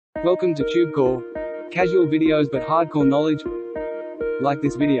Welcome to TubeCore. Casual videos but hardcore knowledge. Like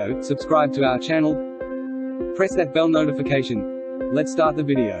this video, subscribe to our channel, press that bell notification. Let's start the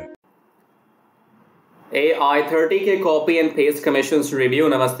video. AI 30K copy and paste commissions review.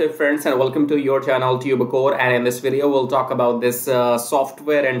 Namaste friends and welcome to your channel TubeCore, and in this video we'll talk about this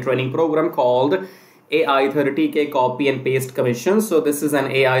software and training program called AI 30K copy and paste commissions. So this is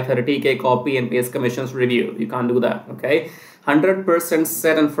an AI 30K copy and paste commissions review. You can't do that, okay? 100%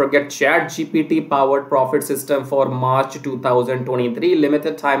 set and forget ChatGPT powered profit system for March 2023.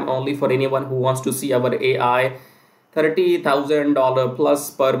 Limited time only for anyone who wants to see our AI $30,000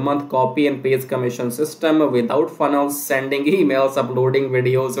 plus per month copy and paste commission system without funnels, sending emails, uploading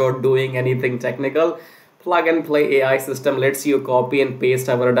videos, or doing anything technical. Plug and play AI system lets you copy and paste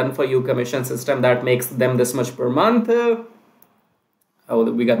our done for you commission system that makes them this much per month.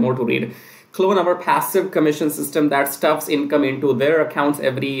 Oh, we got more to read. Clone our passive commission system that stuffs income into their accounts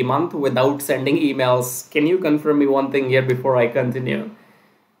every month without sending emails. Can you confirm me one thing here before I continue?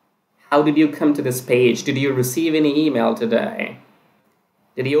 How did you come to this page? Did you receive any email today?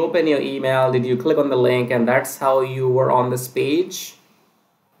 Did you open your email? Did you click on the link and that's how you were on this page?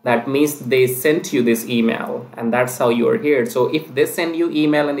 That means they sent you this email and that's how you are here. So if they send you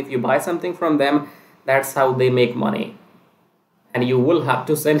email and if you buy something from them, that's how they make money. And you will have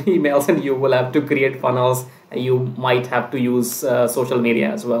to send emails and you will have to create funnels and you might have to use social media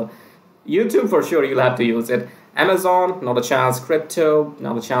as well. YouTube for sure you'll have to use it. Amazon, not a chance. Crypto,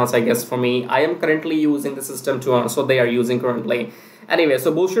 not a chance I guess for me. I am currently using the system too, so they are using currently. Anyway,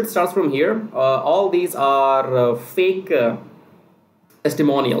 so bullshit starts from here. All these are fake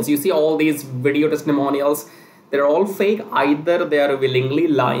testimonials. You see all these video testimonials, they're all fake. Either they are willingly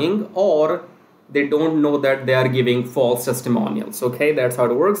lying or they don't know that they are giving false testimonials. Okay, that's how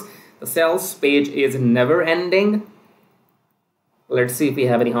it works. The sales page is never ending. Let's see if we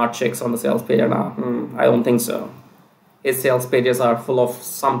have any hot chicks on the sales page or not. I don't think so. His sales pages are full of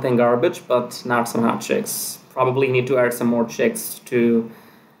something garbage, but not some hot chicks. Probably need to add some more chicks to,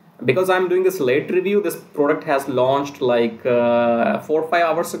 because I'm doing this late review. This product has launched like 4 or 5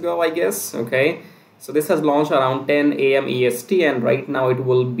 hours ago, I guess. Okay. So this has launched around 10 a.m. EST, and right now it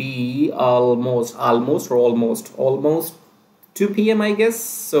will be almost 2 p.m. I guess.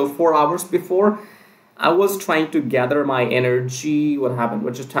 So 4 hours before. I was trying to gather my energy. What happened?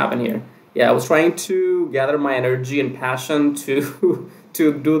 What just happened here? Yeah, I was trying to gather my energy and passion to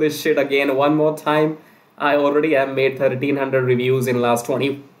do this shit again one more time. I already have made 1,300 reviews in last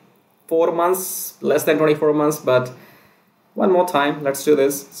 24 months, less than 24 months, but one more time, let's do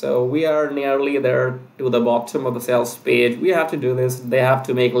this. So we are nearly there to the bottom of the sales page. We have to do this. They have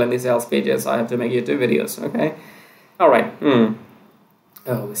to make lengthy sales pages. I have to make YouTube videos, okay? All right.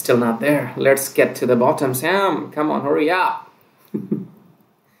 Oh, we're still not there. Let's get to the bottom. Sam, come on, hurry up.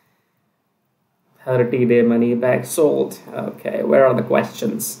 30-day money back sold. Okay, where are the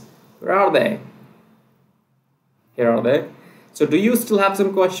questions? Where are they? Here are they. So do you still have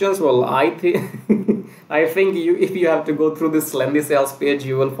some questions? Well, I think if you have to go through this lengthy sales page,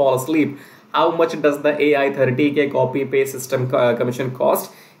 you will fall asleep. How much does the AI 30K copy paste system commission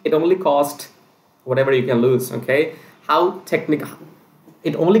cost? It only costs whatever you can lose, okay? How technical?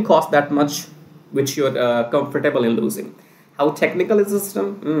 It only costs that much which you're comfortable in losing. How technical is the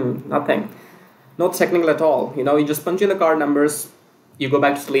system? Nothing. Not technical at all. You know, you just punch in the card numbers, you go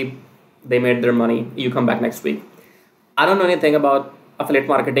back to sleep, they made their money, you come back next week. I don't know anything about affiliate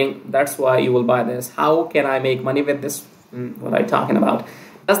marketing. That's why you will buy this. How can I make money with this? What am I talking about?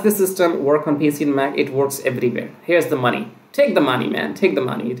 Does this system work on PC and Mac? It works everywhere. Here's the money. Take the money, man. Take the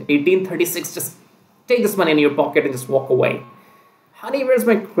money. 1836, just take this money in your pocket and just walk away. Honey, where's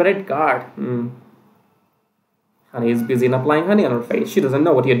my credit card? Honey is busy in applying honey on her face. She doesn't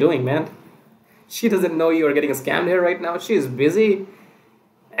know what you're doing, man. She doesn't know you are getting scammed here right now. She is busy.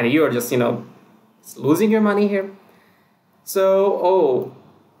 And you are just, losing your money here. So,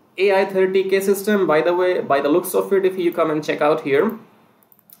 AI 30K system, by the way, by the looks of it, if you come and check out here,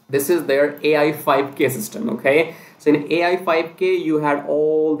 this is their AI 5K system, okay? So in AI 5K, you had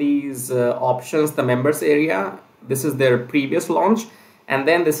all these options, the members area. This is their previous launch. And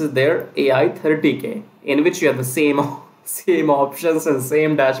then this is their AI 30K, in which you have the same options and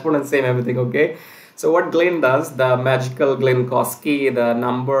same dashboard and same everything, okay? So what Glynn does, the magical Glynn Kosky, the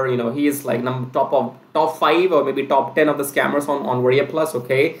number, he is like top 5 or maybe top 10 of the scammers on Varia Plus,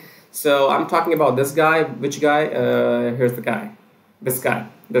 okay? So I'm talking about this guy. Which guy? Here's the guy. This guy,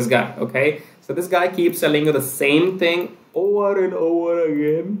 okay? So this guy keeps selling you the same thing over and over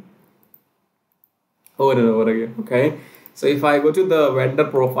again. Okay? So if I go to the vendor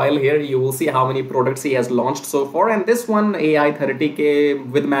profile here, you will see how many products he has launched so far. And this one, AI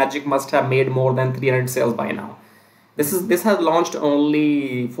 30K with Magic, must have made more than 300 sales by now. This has launched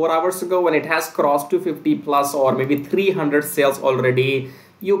only 4 hours ago, and it has crossed to 50 plus or maybe 300 sales already.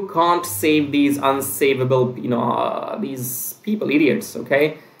 You can't save these unsavable, these people, idiots,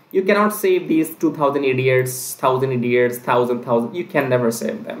 okay? You cannot save these 2,000 idiots, 1,000 idiots, 1,000. You can never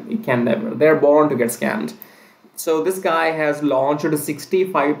save them. You can never. They're born to get scammed. So this guy has launched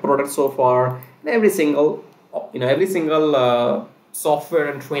 65 products so far. And every single software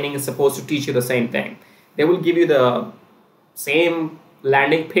and training is supposed to teach you the same thing. They will give you the same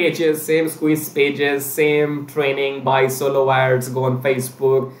landing pages, same squeeze pages, same training, buy solo ads, go on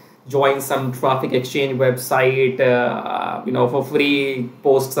Facebook, join some traffic exchange website, for free,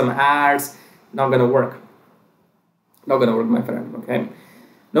 post some ads. Not gonna work. Not gonna work, my friend, okay?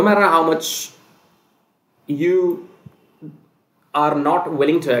 No matter how much you are not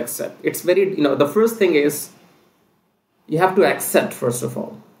willing to accept, it's very, the first thing is you have to accept, first of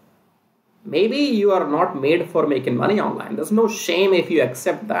all. Maybe you are not made for making money online. There's no shame if you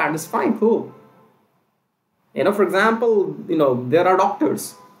accept that. It's fine, cool. For example, there are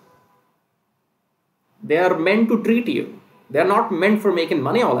doctors. They are meant to treat you. They're not meant for making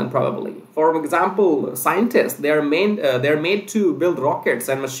money online, probably. For example, scientists, they're made to build rockets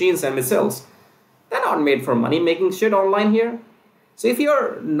and machines and missiles. They're not made for money making shit online here. So if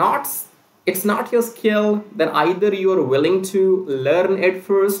it's not your skill, then either you are willing to learn it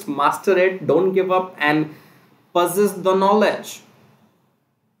first, master it, don't give up, and possess the knowledge.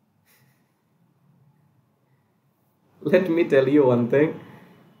 Let me tell you one thing,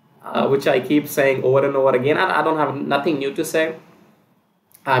 which I keep saying over and over again. I don't have nothing new to say.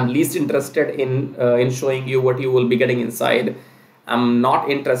 I'm least interested in showing you what you will be getting inside. I'm not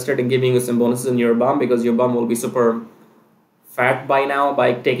interested in giving you some bonuses in your bum, because your bum will be super fat by now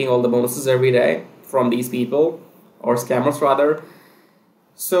by taking all the bonuses every day from these people, or scammers rather.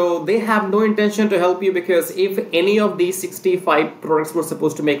 So they have no intention to help you, because if any of these 65 products were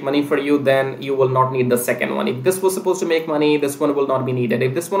supposed to make money for you, then you will not need the second one. If this was supposed to make money, this one will not be needed.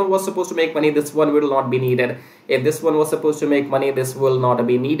 If this one was supposed to make money, this one will not be needed. If this one was supposed to make money, this will not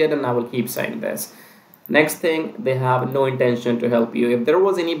be needed, and I will keep saying this. Next thing, they have no intention to help you. If there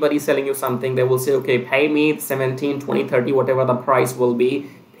was anybody selling you something, they will say, okay, pay me 17, 20, 30, whatever the price will be,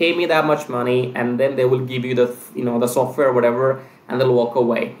 pay me that much money, and then they will give you the software, whatever, and they'll walk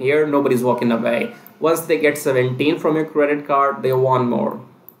away. Here, nobody's walking away. Once they get 17 from your credit card, they want more.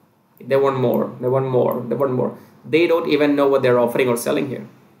 They want more. They want more. They want more. They don't even know what they're offering or selling here.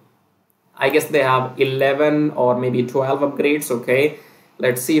 I guess they have 11 or maybe 12 upgrades, okay?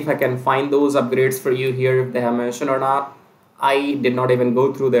 Let's see if I can find those upgrades for you here, if they have mentioned or not. I did not even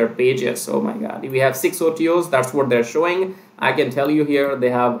go through their pages. Oh my God. We have 6 OTOs. That's what they're showing. I can tell you here they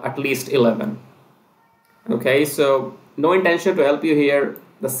have at least 11. Okay, so no intention to help you here.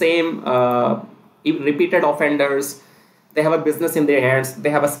 The same repeated offenders. They have a business in their hands. They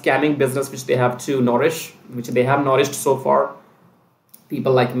have a scamming business which they have to nourish, which they have nourished so far.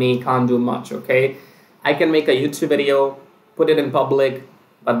 People like me can't do much, okay? I can make a YouTube video, put it in public,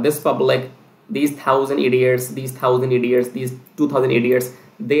 but this public, these 1,000 idiots, these 1,000 idiots, these 2,000 idiots,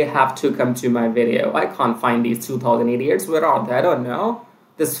 they have to come to my video. I can't find these 2,000 idiots. Where are they? I don't know.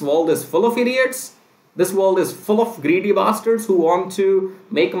 This world is full of idiots. This world is full of greedy bastards who want to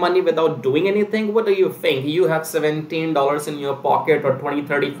make money without doing anything. What do you think? You have $17 in your pocket, or 20,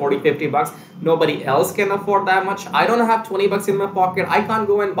 30, 40, 50 bucks. Nobody else can afford that much. I don't have 20 bucks in my pocket. I can't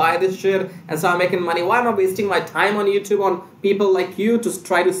go and buy this shit and start making money. Why am I wasting my time on YouTube on people like you to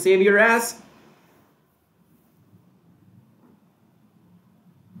try to save your ass?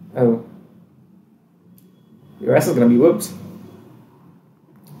 Oh. Your ass is gonna be whoops.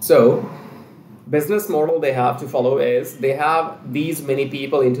 So, business model they have to follow is they have these many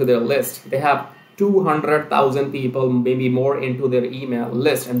people into their list. They have 200,000 people, maybe more, into their email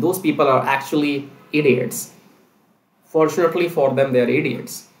list, and those people are actually idiots. Fortunately for them, they're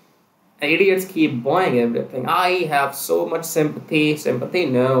idiots. And idiots keep buying everything. I have so much sympathy. Sympathy?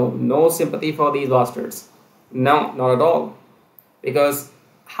 No sympathy for these bastards. No, not at all. Because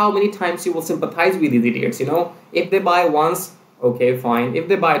how many times you will sympathize with these idiots, If they buy once, okay, fine. If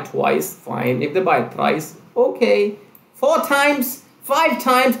they buy twice, fine. If they buy thrice, okay. 4 times, 5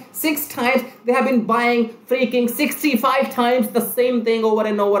 times, 6 times. They have been buying freaking 65 times the same thing over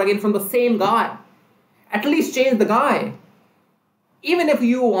and over again from the same guy. At least change the guy. Even if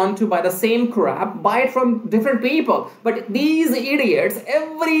you want to buy the same crap, buy it from different people. But these idiots,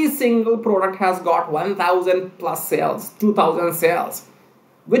 every single product has got 1,000 plus sales, 2,000 sales.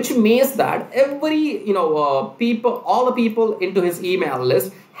 which means that every people, all the people into his email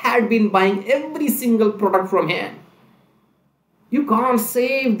list had been buying every single product from him. You can't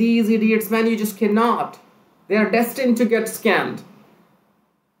save these idiots, man. You just cannot. They are destined to get scammed.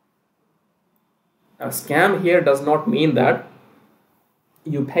 A scam here does not mean that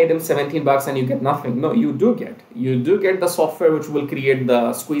you pay them 17 bucks and you get nothing. No, you do get the software which will create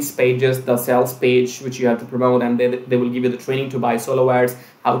the squeeze pages, the sales page which you have to promote, and they will give you the training to buy solo ads,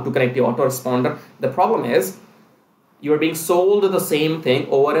 how to connect the autoresponder. The problem is you are being sold the same thing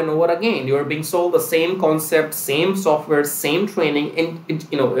over and over again. You are being sold the same concept, same software, same training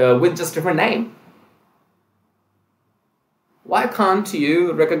with just different name. Why can't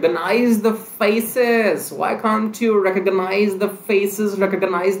you recognize the faces? Why can't you recognize the faces,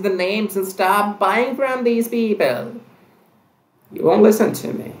 recognize the names, and stop buying from these people? You won't listen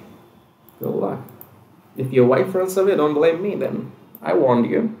to me. Good luck. If your wife runs away, don't blame me then. I warned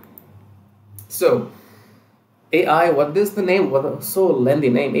you. So, AI, what is the name? What a so lengthy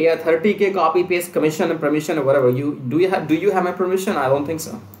name. AI 30K copy paste commission and permission or whatever. Do you have my permission? I don't think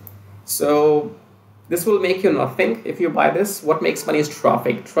so. So this will make you nothing if you buy this. What makes money is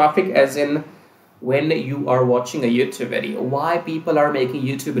traffic. Traffic as in when you are watching a YouTube video. Why people are making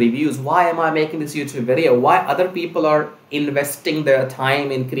YouTube reviews? Why am I making this YouTube video? Why other people are investing their time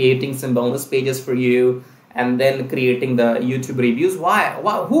in creating some bonus pages for you and then creating the YouTube reviews? Why?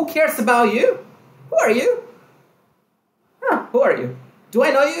 Who cares about you? Who are you? Who are you? Do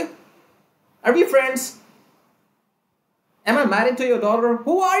I know you? Are we friends? Am I married to your daughter?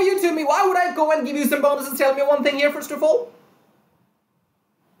 Who are you to me? Why would I go and give you some bonuses? Tell me one thing here first of all.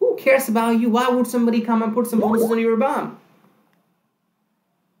 Who cares about you? Why would somebody come and put some bonuses on your bum?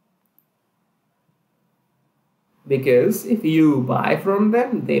 Because if you buy from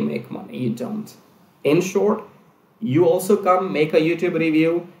them, they make money. You don't. In short, you also come make a YouTube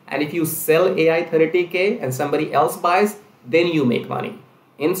review, and if you sell AI 30K and somebody else buys, then you make money.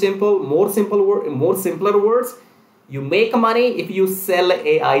 In more simpler words, you make money if you sell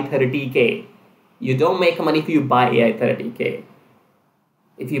AI 30K. You don't make money if you buy AI 30K.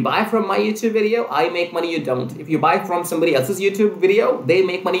 If you buy from my YouTube video, I make money, you don't. If you buy from somebody else's YouTube video, they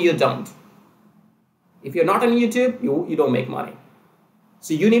make money, you don't. If you're not on YouTube, you don't make money.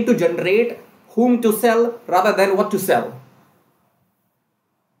 So you need to generate whom to sell rather than what to sell.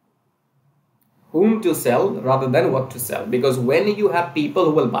 Whom to sell rather than what to sell. Because when you have people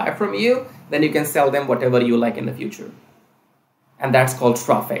who will buy from you, then you can sell them whatever you like in the future. And that's called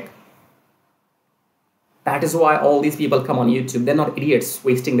traffic. That is why all these people come on YouTube. They're not idiots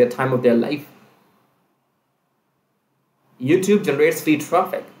wasting their time of their life. YouTube generates free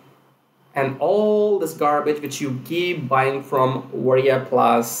traffic. And all this garbage which you keep buying from Warrior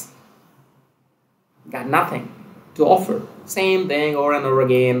Plus got nothing to offer. Same thing over and over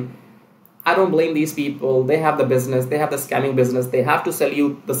again. I don't blame these people. They have the business. They have the scamming business. They have to sell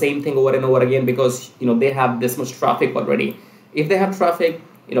you the same thing over and over again because they have this much traffic already. If they have traffic,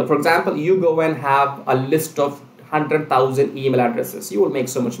 for example, you go and have a list of 100,000 email addresses. You will make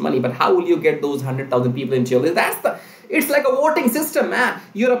so much money. But how will you get those 100,000 people into your list? It's like a voting system, man.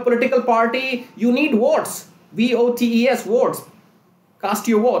 You're a political party. You need votes. VOTES, votes. Cast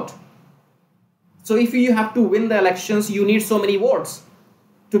your vote. So if you have to win the elections, you need so many votes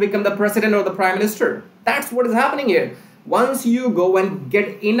to become the president or the prime minister. That's what is happening here. Once you go and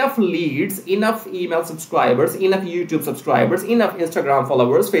get enough leads, enough email subscribers, enough YouTube subscribers, enough Instagram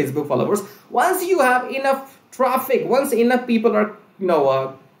followers, Facebook followers, once you have enough traffic, once enough people are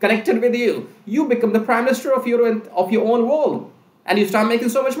connected with you, you become the prime minister of your own world, and you start making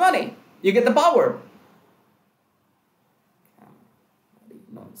so much money. You get the power.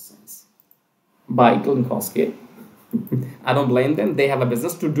 Nonsense. By Glynn Kosky. I don't blame them. They have a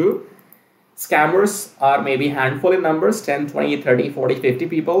business to do. Scammers are maybe handful in numbers, 10, 20, 30, 40, 50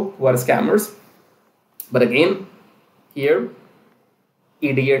 people who are scammers. But again, here,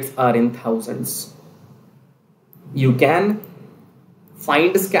 idiots are in thousands. You can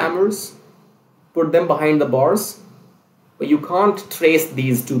find scammers, put them behind the bars, but you can't trace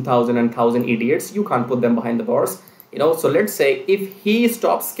these 2,000 and 1,000 idiots. You can't put them behind the bars. So let's say if he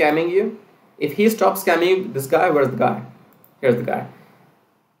stops scamming you, this guy, where's the guy? Here's the guy.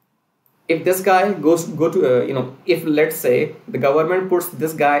 If this guy if let's say the government puts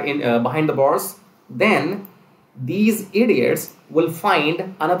this guy in behind the bars, then these idiots will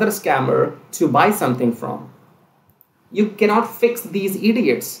find another scammer to buy something from. You cannot fix these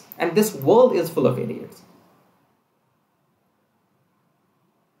idiots, and this world is full of idiots.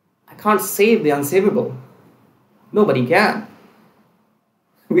 I can't save the unsavable. Nobody can.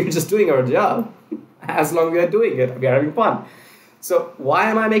 We're just doing our job. As long as we are doing it, we are having fun. So why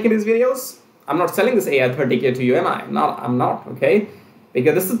am I making these videos? I'm not selling this AI 30K to you, am I? I'm not, okay?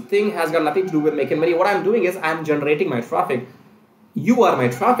 Because this thing has got nothing to do with making money. What I'm doing is I'm generating my traffic. You are my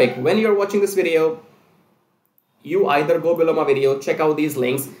traffic. When you're watching this video, you either go below my video, check out these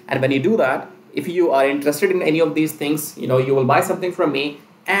links, and when you do that, if you are interested in any of these things, you will buy something from me,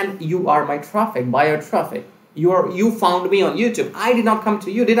 and you are my traffic, buyer traffic. You found me on YouTube. I did not come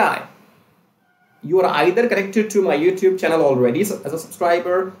to you, did I? You are either connected to my YouTube channel already as a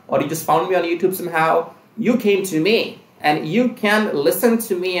subscriber, or you just found me on YouTube somehow. You came to me, and you can listen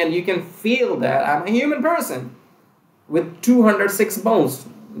to me, and you can feel that I'm a human person with 206 bones.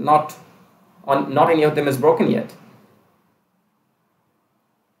 Not any of them is broken yet.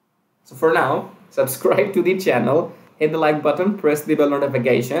 So for now, subscribe to the channel, hit the like button, press the bell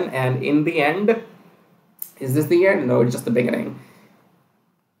notification, and in the end, is this the end? No, it's just the beginning.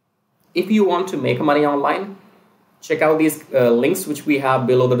 If you want to make money online, check out these links which we have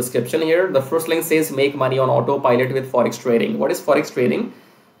below the description here. The first link says make money on autopilot with Forex trading. What is Forex trading?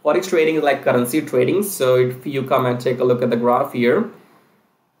 Forex trading is like currency trading. So if you come and take a look at the graph here,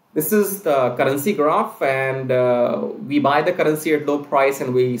 this is the currency graph, and we buy the currency at low price,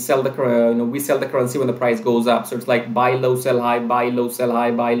 and we sell the currency when the price goes up. So it's like buy low, sell high, buy low, sell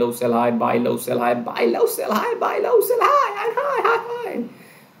high, buy low, sell high, buy low, sell high, buy low, sell high, buy low, sell high, and high.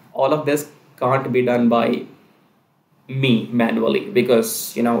 All of this can't be done by me manually,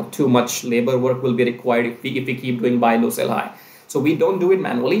 because too much labor work will be required if we keep doing buy low, sell high. So we don't do it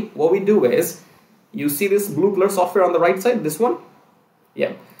manually. What we do is, you see this blue color software on the right side, this one?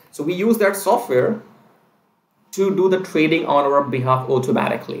 Yeah. So we use that software to do the trading on our behalf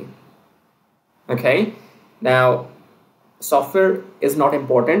automatically. Okay. Now, software is not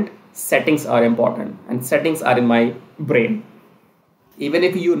important. Settings are important, and settings are in my brain. Even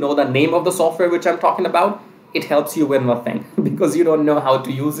if you know the name of the software which I'm talking about, it helps you with nothing because you don't know how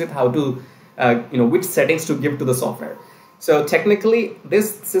to use it, how to, which settings to give to the software. So technically,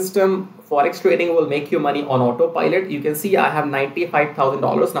 this system, Forex trading, will make you money on autopilot. You can see I have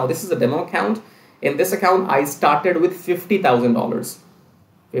 $95,000. Now, this is a demo account. In this account, I started with $50,000.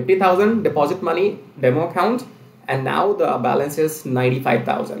 50,000 deposit money, demo account, and now the balance is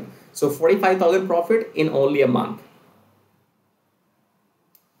 95,000. So 45,000 profit in only a month.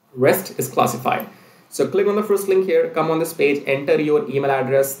 Rest is classified. So click on the first link here, come on this page, enter your email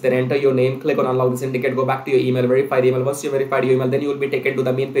address, then enter your name, click on unlock the syndicate, go back to your email, verify the email. Once you verified your email, then you will be taken to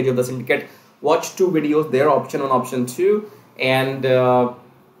the main page of the syndicate. Watch 2 videos there, option 1, option 2. And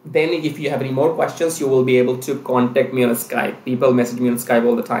then if you have any more questions, you will be able to contact me on Skype. People message me on Skype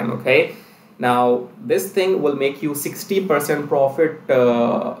all the time, okay? Now, this thing will make you 60% profit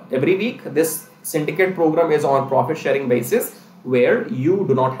every week. This syndicate program is on profit sharing basis, where you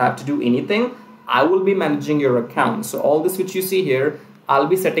do not have to do anything. I will be managing your account. So all this which you see here, I'll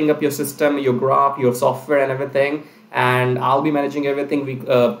be setting up your system, your graph, your software and everything. And I'll be managing everything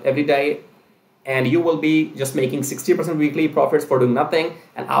every day. And you will be just making 60% weekly profits for doing nothing.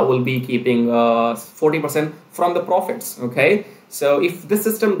 And I will be keeping 40% from the profits, okay? So if this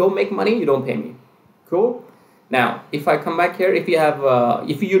system don't make money, you don't pay me. Cool? Now, if I come back here, if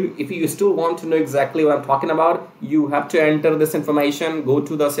you still want to know exactly what I'm talking about, you have to enter this information, go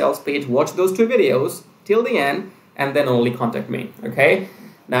to the sales page, watch those 2 videos till the end, and then only contact me, okay?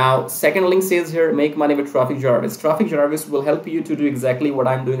 Now, second link says here, make money with Traffic Jarvis. Traffic Jarvis will help you to do exactly what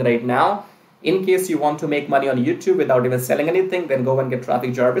I'm doing right now. In case you want to make money on YouTube without even selling anything, then go and get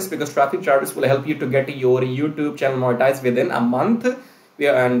Traffic Jarvis, because Traffic Jarvis will help you to get your YouTube channel monetized within a month.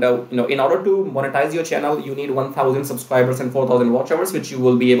 And in order to monetize your channel, you need 1,000 subscribers and 4,000 watch hours, which you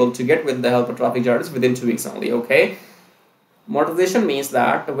will be able to get with the help of Traffic Jarvis within 2 weeks only, okay? Monetization means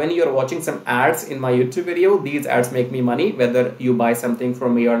that when you're watching some ads in my YouTube video, these ads make me money, whether you buy something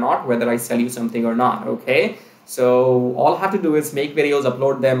from me or not, whether I sell you something or not, okay? So all I have to do is make videos,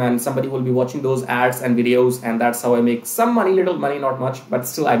 upload them, and somebody will be watching those ads and videos, and that's how I make some money, little money, not much, but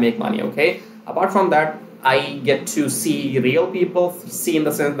still I make money, okay? Apart from that, I get to see real people, see in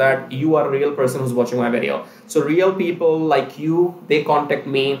the sense that you are a real person who's watching my video. So real people like you, they contact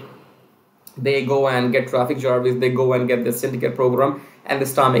me, they go and get Traffic Jarvis, they go and get the syndicate program, and they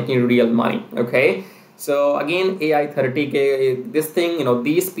start making real money, okay? So again, AI 30K, this thing,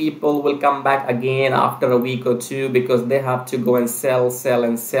 these people will come back again after a week or 2 because they have to go and sell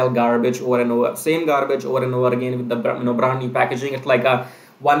garbage over and over, same garbage over and over again with the brand new packaging. It's like a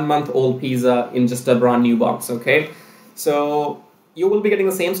 1-month-old pizza in just a brand new box, okay? So you will be getting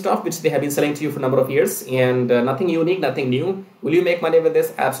the same stuff which they have been selling to you for a number of years, and nothing unique, nothing new. Will you make money with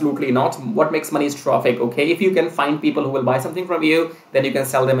this? Absolutely not. What makes money is traffic, okay? If you can find people who will buy something from you, then you can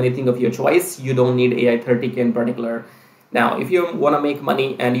sell them anything of your choice. You don't need AI 30K in particular. Now, if you want to make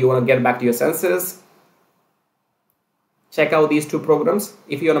money and you want to get back to your senses, check out these two programs.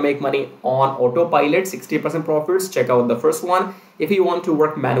 If you want to make money on autopilot, 60% profits, check out the first one. If you want to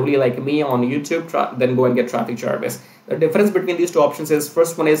work manually like me on YouTube, then go and get Traffic Jarvis. The difference between these two options is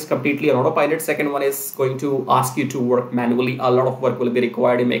first one is completely on autopilot. Second one is going to ask you to work manually. A lot of work will be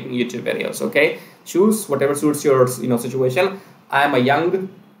required in making YouTube videos. Okay, choose whatever suits your situation. I am a young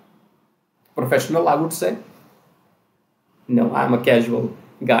professional, I would say. No, I'm a casual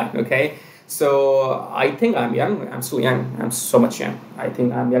guy. Okay. So I think I'm young. I'm still young. I'm so much young. I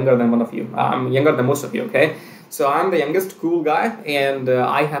think I'm younger than one of you. I'm younger than most of you. Okay. So I'm the youngest cool guy, and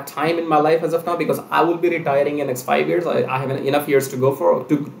I have time in my life as of now because I will be retiring in the next 5 years. I have enough years to go for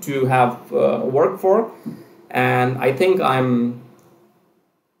to have work for, and I think I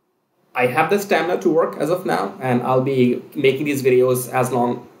have the stamina to work as of now, and I'll be making these videos as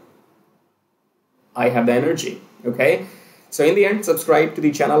long I have the energy. Okay. So in the end, subscribe to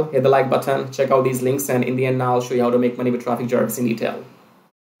the channel, hit the like button, check out these links, and in the end, I'll show you how to make money with Traffic Jarvis in detail.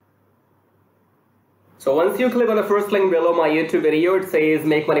 So once you click on the first link below my YouTube video, it says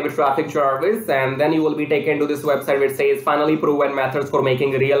make money with Traffic Jarvis, and then you will be taken to this website which says finally proven methods for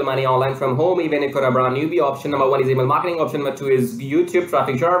making real money online from home, even if you're a brand newbie. Option number 1 is email marketing. Option number 2 is YouTube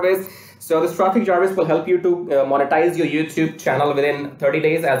Traffic Jarvis. So this Traffic Jarvis will help you to monetize your YouTube channel within 30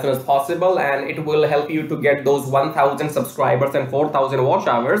 days as soon as possible, and it will help you to get those 1,000 subscribers and 4,000 watch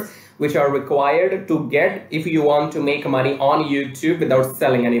hours, which are required to get if you want to make money on YouTube without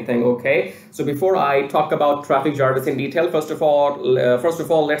selling anything. Okay. So before I talk about Traffic Jarvis in detail, first of all,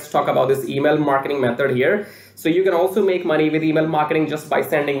 let's talk about this email marketing method here. So you can also make money with email marketing just by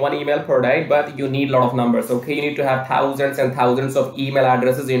sending 1 email per day, but you need a lot of numbers. Okay. You need to have thousands and thousands of email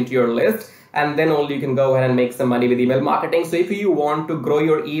addresses into your list, and then only you can go ahead and make some money with email marketing. So if you want to grow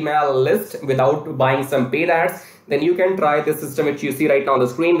your email list without buying some paid ads, then you can try this system which you see right now on the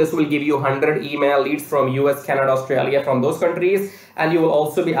screen. This will give you 100 email leads from US, Canada, Australia, from those countries, and you will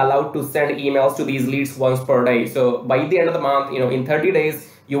also be allowed to send emails to these leads once per day. So by the end of the month, in 30 days,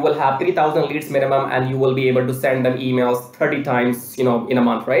 you will have 3,000 leads minimum, and you will be able to send them emails 30 times, in a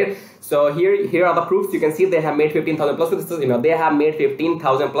month, right? So here are the proofs. You can see they have made 15,000 plus with the system. They have made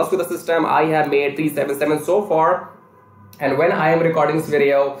 15,000 plus with the system. I have made 377 so far, and when I am recording this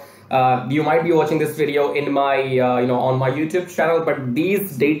video, you might be watching this video in my on my YouTube channel, but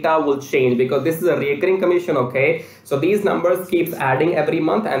these data will change because this is a recurring commission. Okay, so these numbers keeps adding every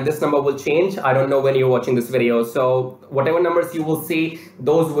month, and this number will change. I don't know when you're watching this video, so whatever numbers you will see,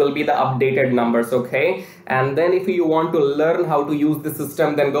 those will be the updated numbers. Okay, and then if you want to learn how to use the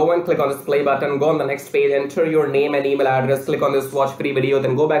system, then go and click on this play button, go on the next page, enter your name and email address, click on this watch free video,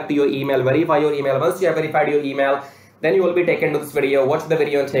 then go back to your email, verify your email. Once you have verified your email, then you will be taken to this video. Watch the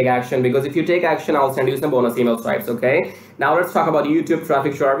video and take action, because if you take action, I'll send you some bonus email stripes. Okay, now let's talk about YouTube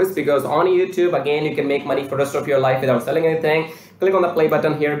Traffic Jarvis, because on YouTube, again, you can make money for the rest of your life without selling anything. Click on the play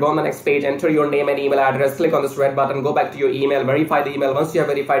button here, go on the next page, enter your name and email address, click on this red button, go back to your email, verify the email. Once you have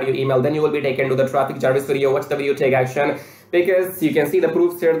verified your email, then you will be taken to the Traffic Jarvis video. Watch the video, take action, because you can see the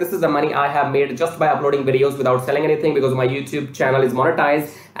proofs here. This is the money I have made just by uploading videos without selling anything, because my YouTube channel is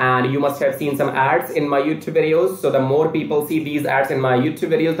monetized, and you must have seen some ads in my YouTube videos. So the more people see these ads in my YouTube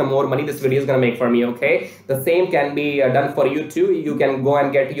videos, the more money this video is gonna make for me. Okay, the same can be done for you too. You can go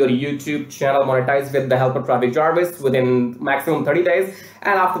and get your YouTube channel monetized with the help of Traffic Jarvis within maximum 30 days.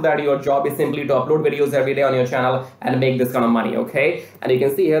 And after that, your job is simply to upload videos every day on your channel and make this kind of money. Okay, and you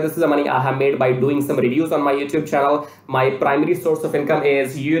can see here, this is the money I have made by doing some reviews on my YouTube channel. My primary source of income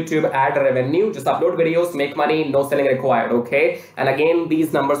is YouTube ad revenue. Just upload videos, make money, no selling required. Okay, and again,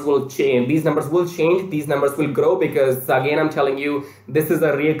 these numbers will change. These numbers will change. These numbers will grow, because again, I'm telling you, this is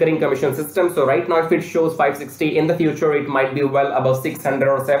a recurring commission system. So right now, if it shows 560, in the future, it might be well above 600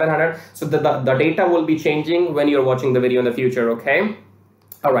 or 700. So the data will be changing when you're watching the video in the future. Okay.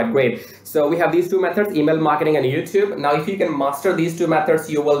 All right, great. So we have these two methods, email marketing and YouTube. Now, if you can master these two methods,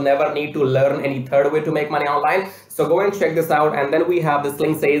 you will never need to learn any third way to make money online. So go and check this out. And then we have this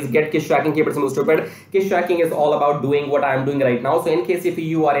link says get kiss tracking, keep it simple stupid. Kiss tracking is all about doing what I'm doing right now. So in case if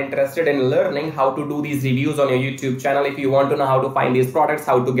you are interested in learning how to do these reviews on your YouTube channel, if you want to know how to find these products,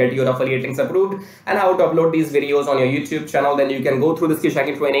 how to get your affiliate links approved, and how to upload these videos on your YouTube channel, then you can go through this kiss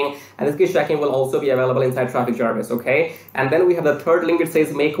tracking training. And this kiss tracking will also be available inside Traffic Jarvis. Okay. And then we have the third link. It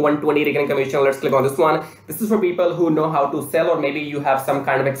says make 120 recurring commission. Let's click on this one. This is for people who know how to sell, or maybe you have some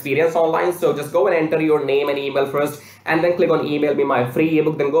kind of experience online. So just go and enter your name and email first, and then click on email me my free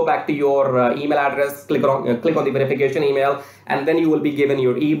ebook. Then go back to your email address, click on the verification email, and then you will be given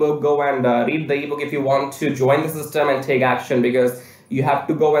your ebook. Go and read the ebook if you want to join the system and take action, because you have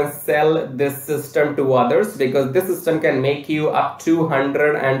to go and sell this system to others, because this system can make you up to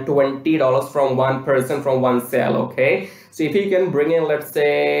 $120 from one person from one sale. Okay, so if you can bring in, let's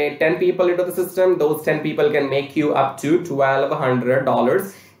say, 10 people into the system, those 10 people can make you up to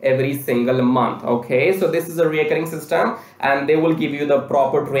 $1,200 every single month. Okay, so this is a recurring system, and they will give you the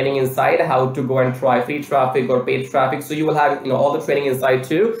proper training inside how to go and try free traffic or paid traffic. So you will have, all the training inside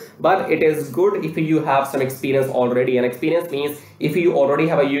too. But it is good if you have some experience already, and experience means if you already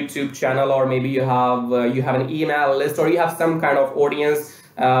have a YouTube channel, or maybe you have an email list, or you have some kind of audience,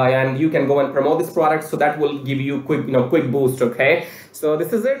 and you can go and promote this product. So that will give you quick boost. Okay, so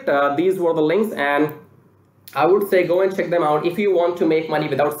this is it. These were the links, and I would say go and check them out. If you want to make money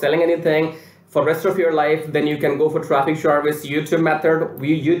without selling anything for rest of your life, then you can go for traffic service YouTube method.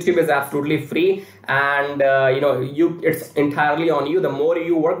 YouTube is absolutely free, and it's entirely on you. The more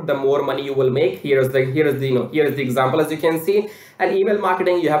you work, the more money you will make. Here is the example, as you can see. And email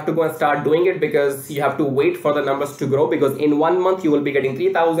marketing, you have to go and start doing it, because you have to wait for the numbers to grow, because in 1 month you will be getting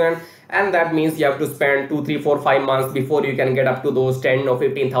 3,000, and that means you have to spend 2, 3, 4, 5 months before you can get up to those 10 or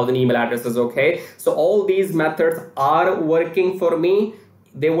 15,000 email addresses. Okay, so all these methods are working for me.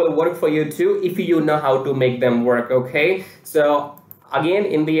 They will work for you too if you know how to make them work. Okay, so again,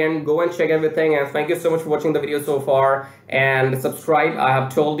 in the end, go and check everything, and thank you so much for watching the video so far, and subscribe. I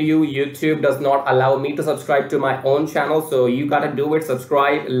have told you, YouTube does not allow me to subscribe to my own channel, so you gotta do it.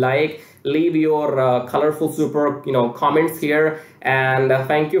 Subscribe, like, leave your colorful super comments here, and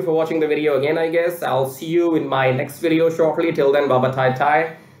thank you for watching the video again. I guess I'll see you in my next video shortly. Till then, bye bye, tai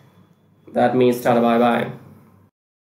tai. That means tada, bye bye.